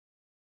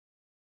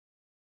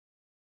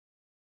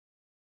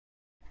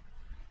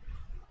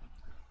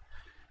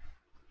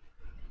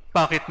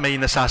Bakit may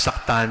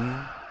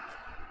nasasaktan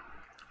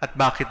at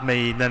bakit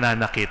may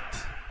nananakit?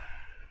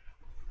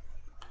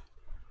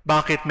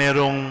 Bakit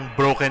merong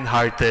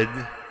broken-hearted?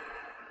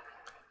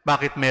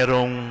 Bakit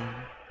merong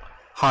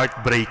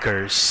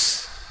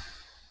heartbreakers?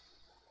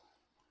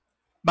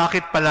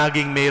 Bakit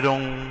palaging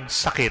merong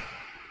sakit?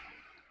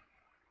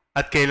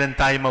 At kailan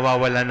tayo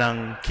mawawala ng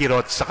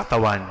kirot sa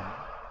katawan?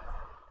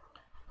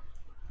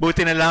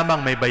 Buti na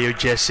lamang may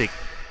biogesic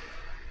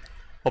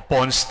o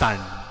Ponstan,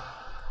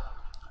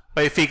 o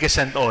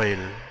efficacent oil.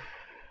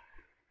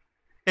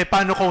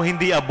 Paano kung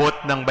hindi abot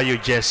ng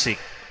biogesic?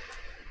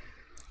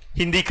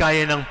 Hindi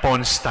kaya ng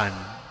Ponstan.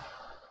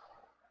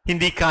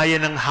 Hindi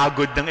kaya ng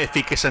hagod ng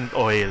efficacent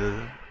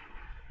oil.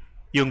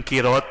 Yung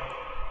kirot,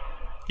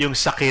 yung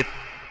sakit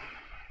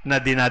na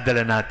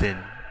dinadala natin.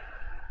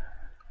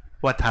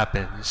 What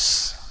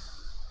happens?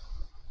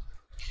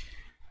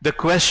 The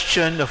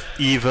question of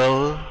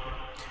evil,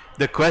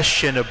 the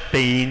question of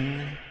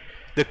pain,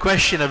 the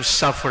question of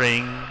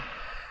suffering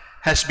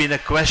has been a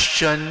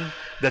question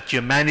that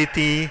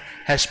humanity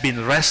has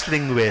been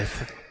wrestling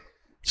with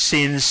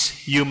since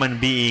human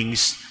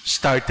beings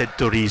started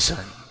to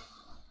reason.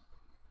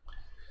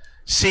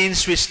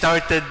 Since we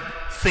started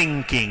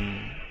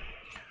thinking,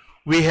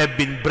 we have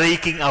been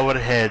breaking our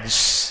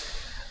heads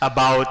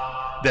about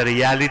the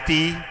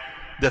reality,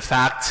 the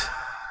fact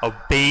of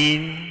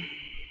pain,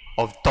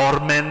 of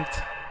torment,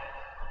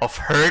 of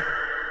hurt,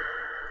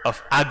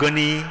 of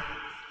agony,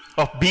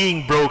 of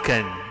being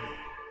broken,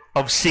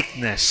 of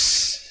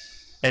sickness,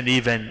 and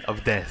even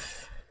of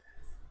death.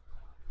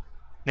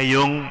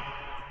 Ngayong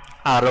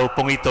araw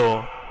pong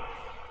ito,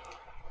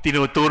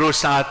 tinuturo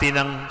sa atin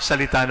ang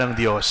salita ng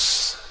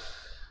Diyos.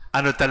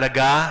 Ano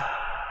talaga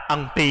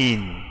ang pain?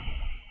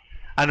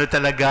 Ano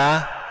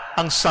talaga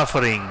ang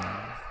suffering?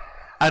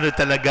 Ano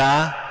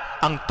talaga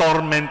ang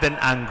torment and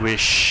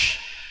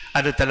anguish?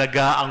 Ano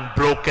talaga ang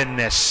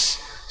brokenness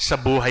sa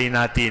buhay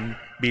natin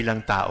bilang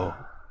tao?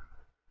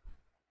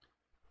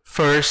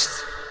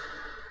 First,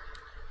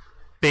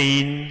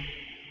 pain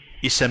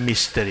is a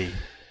mystery.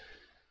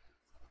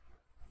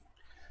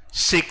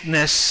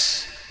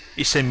 Sickness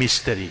is a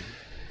mystery.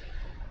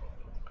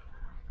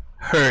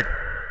 Hurt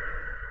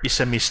is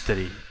a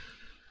mystery.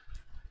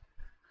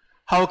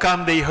 How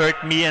come they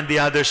hurt me and the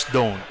others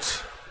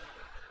don't?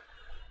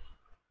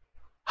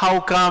 How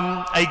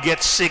come I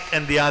get sick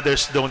and the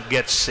others don't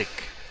get sick?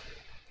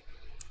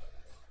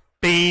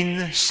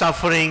 Pain,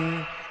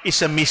 suffering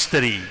is a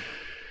mystery.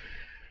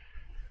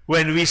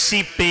 When we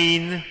see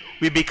pain,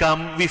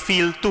 we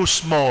feel too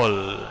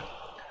small.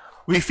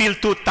 We feel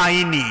too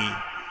tiny.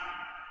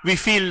 We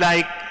feel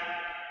like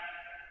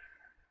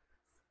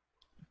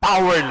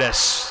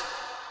powerless.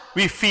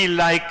 We feel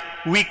like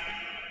weak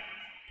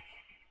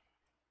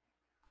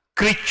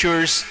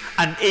creatures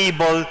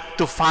unable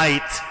to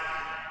fight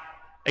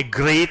a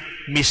great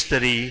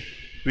mystery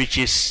which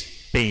is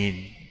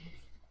pain.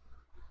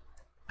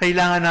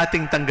 Kailangan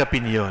nating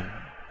tanggapin yon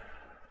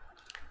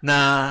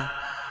na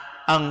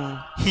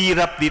ang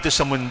hirap dito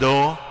sa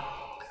mundo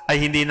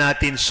ay hindi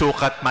natin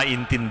sukat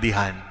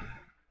maintindihan.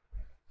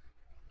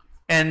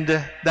 And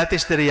that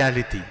is the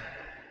reality.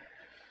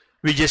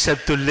 We just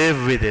have to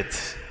live with it.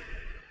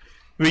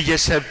 We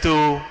just have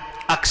to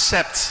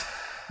accept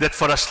that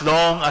for as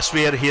long as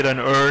we are here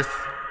on earth,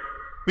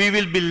 we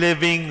will be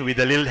living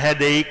with a little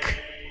headache,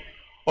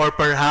 or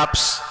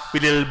perhaps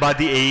with a little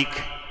body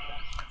ache,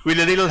 with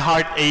a little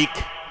heartache,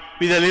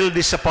 with a little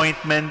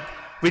disappointment,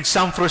 with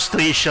some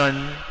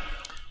frustration.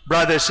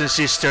 Brothers and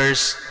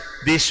sisters,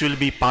 this will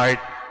be part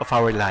of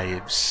our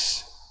lives.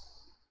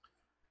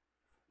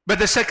 But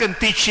the second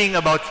teaching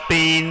about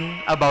pain,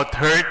 about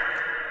hurt,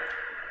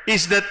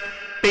 is that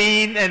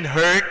pain and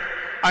hurt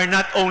are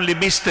not only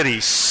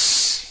mysteries.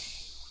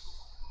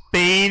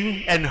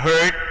 Pain and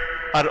hurt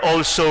are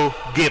also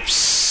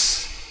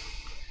gifts.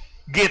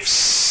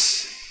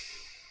 Gifts.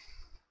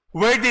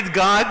 Where did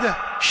God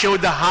show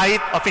the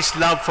height of His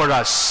love for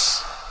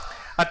us?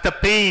 At the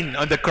pain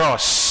on the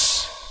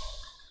cross.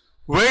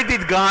 Where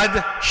did God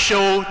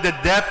show the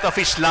depth of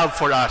His love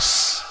for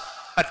us?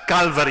 At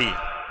Calvary.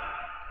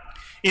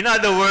 In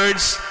other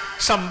words,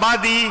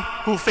 somebody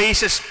who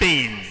faces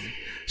pain,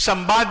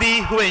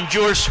 somebody who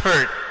endures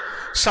hurt,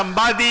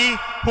 somebody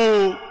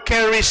who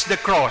carries the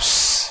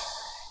cross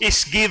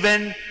is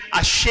given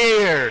a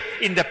share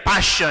in the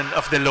passion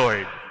of the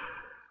Lord.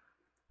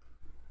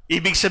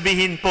 Ibig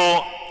sabihin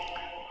po,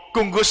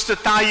 kung gusto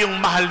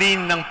tayong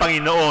mahalin ng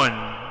Panginoon,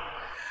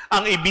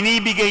 ang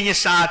ibinibigay niya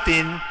sa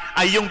atin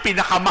ay yung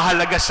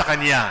pinakamahalaga sa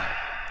Kanya.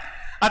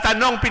 At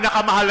ano ang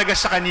pinakamahalaga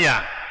sa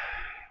Kanya?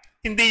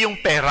 Hindi yung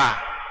pera,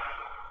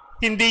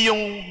 hindi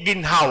yung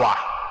ginhawa.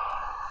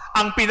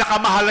 Ang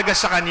pinakamahalaga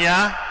sa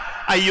Kanya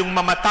ay yung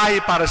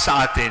mamatay para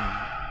sa atin.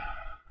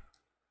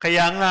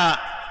 Kaya nga,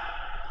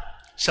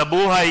 sa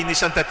buhay ni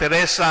Santa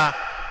Teresa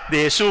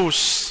de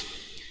Jesus,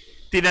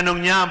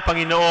 tinanong niya ang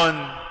Panginoon,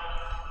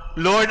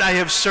 Lord, I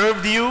have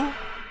served you,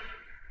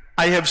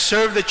 I have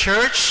served the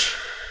church,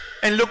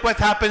 and look what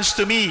happens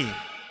to me.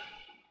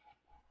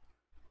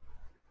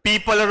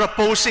 People are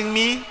opposing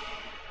me,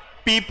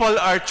 People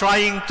are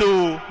trying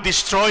to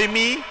destroy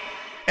me,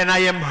 and I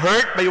am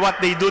hurt by what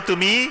they do to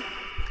me.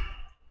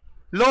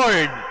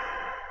 Lord,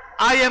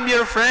 I am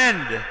your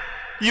friend.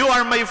 You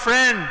are my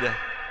friend.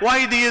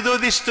 Why do you do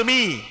this to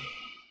me?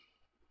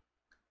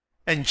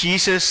 And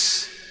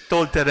Jesus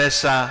told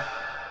Teresa,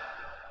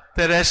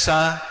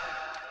 Teresa,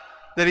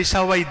 that is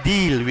how I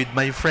deal with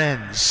my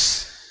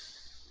friends.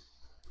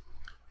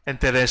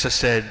 And Teresa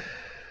said,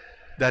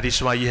 that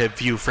is why you have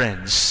few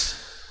friends.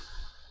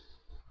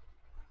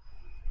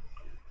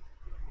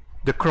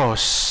 The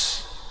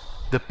cross,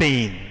 the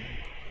pain,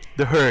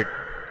 the hurt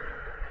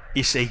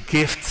is a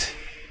gift,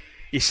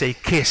 is a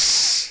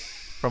kiss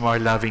from our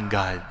loving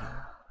God.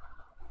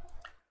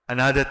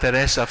 Another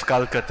Teresa of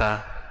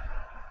Calcutta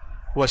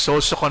was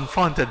also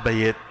confronted by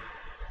it,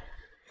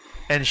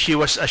 and she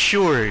was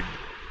assured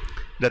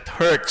that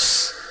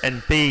hurts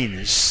and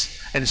pains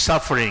and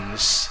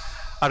sufferings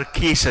are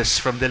kisses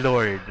from the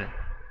Lord.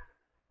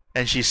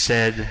 And she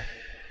said,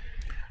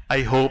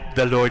 I hope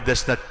the Lord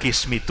does not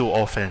kiss me too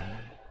often.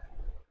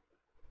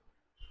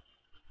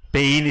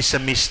 Pain is a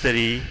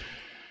mystery.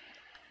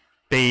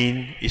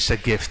 Pain is a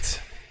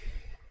gift.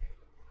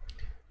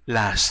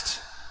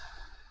 Last,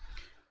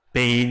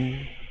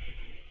 pain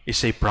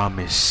is a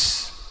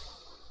promise.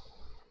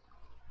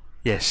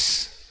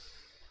 Yes,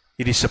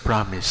 it is a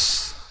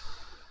promise.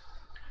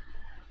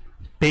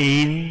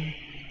 Pain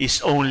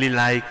is only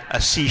like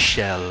a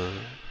seashell.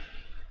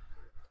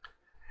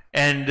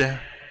 And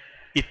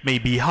it may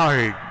be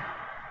hard.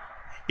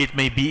 It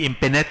may be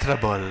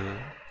impenetrable.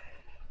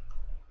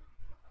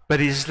 But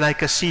it is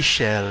like a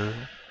seashell,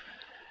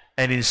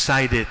 and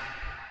inside it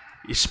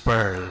is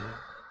pearl.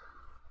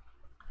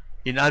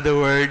 In other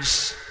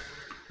words,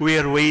 we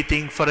are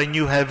waiting for a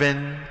new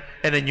heaven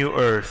and a new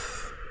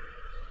earth,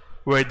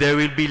 where there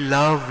will be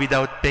love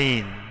without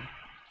pain,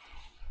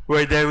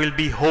 where there will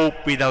be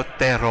hope without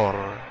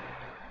terror,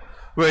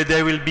 where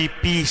there will be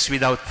peace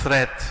without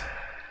threat,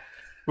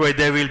 where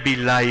there will be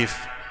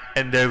life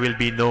and there will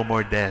be no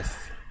more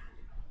death.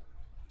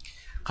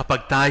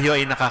 Kapag tayo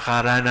ay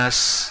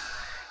nakakaranas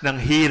ng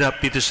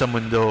hirap dito sa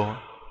mundo,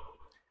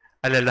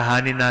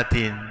 alalahanin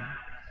natin,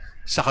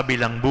 sa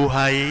kabilang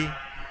buhay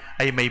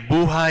ay may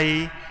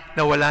buhay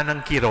na wala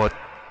ng kirot,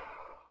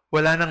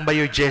 wala ng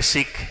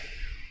biogesic,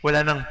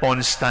 wala ng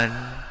ponstan,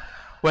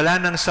 wala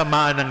ng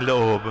samaan ng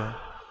loob.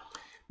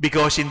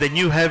 Because in the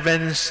new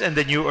heavens and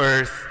the new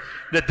earth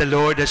that the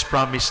Lord has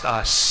promised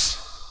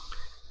us,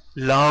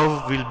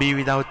 love will be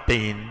without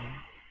pain,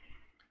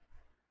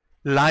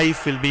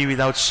 life will be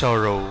without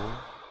sorrow,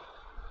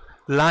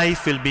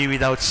 life will be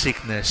without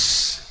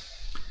sickness,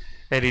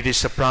 and it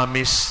is a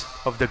promise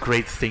of the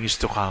great things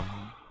to come.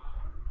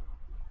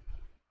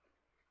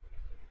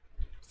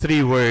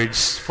 3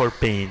 words for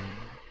pain.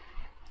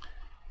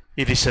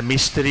 It is a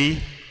mystery,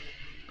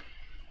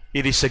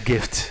 it is a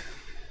gift,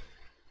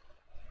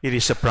 it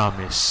is a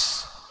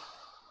promise.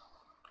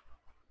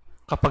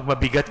 Kapag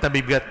mabigat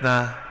na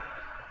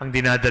ang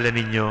dinadala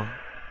ninyo,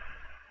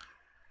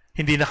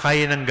 hindi na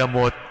kaya ng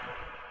gamot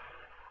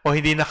o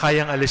hindi na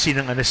kayang alisin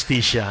ng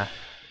anesthesia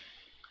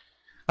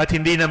at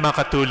hindi na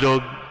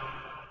makatulog,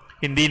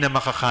 hindi na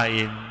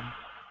makakain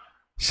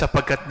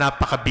sapagkat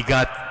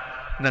napakabigat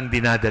ng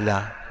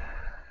dinadala.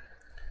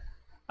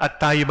 At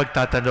tayo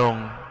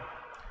magtatanong,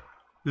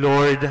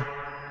 Lord,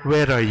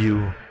 where are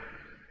you?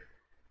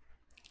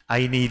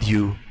 I need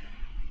you.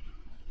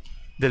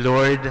 The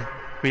Lord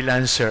will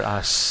answer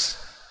us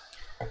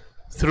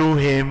through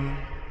Him,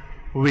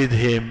 with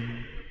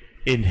Him,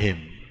 in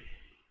Him.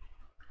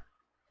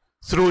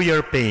 Through your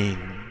pain,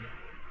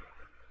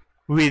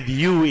 with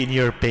you in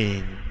your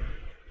pain,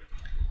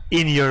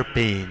 in your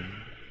pain,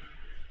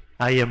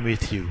 I am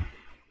with you.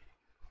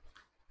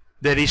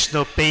 There is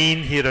no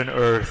pain here on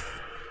earth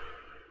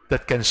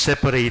that can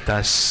separate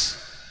us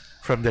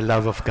from the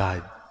love of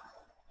God.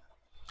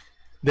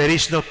 There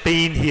is no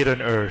pain here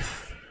on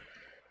earth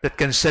that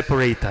can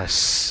separate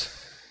us,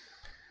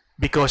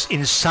 because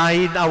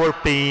inside our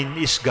pain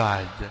is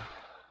God.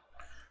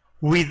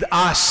 With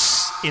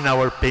us in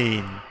our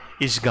pain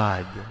is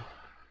God.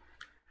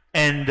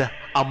 And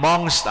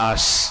amongst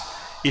us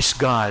is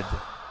God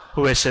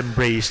who has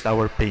embraced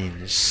our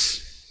pains.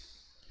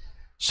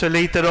 So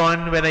later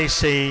on, when I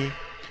say,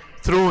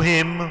 through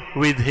Him,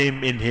 with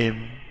Him, in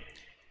Him,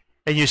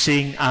 and you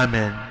sing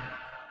Amen,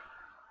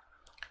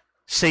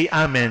 say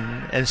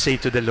Amen and say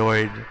to the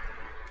Lord,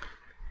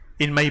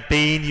 in my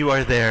pain you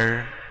are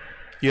there,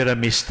 you're a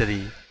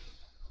mystery.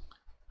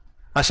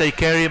 As I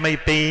carry my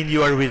pain,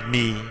 you are with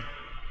me,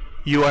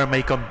 you are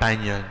my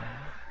companion.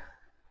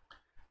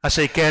 As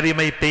I carry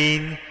my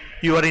pain,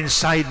 you are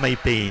inside my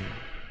pain.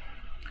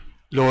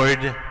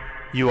 Lord,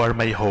 you are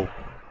my hope.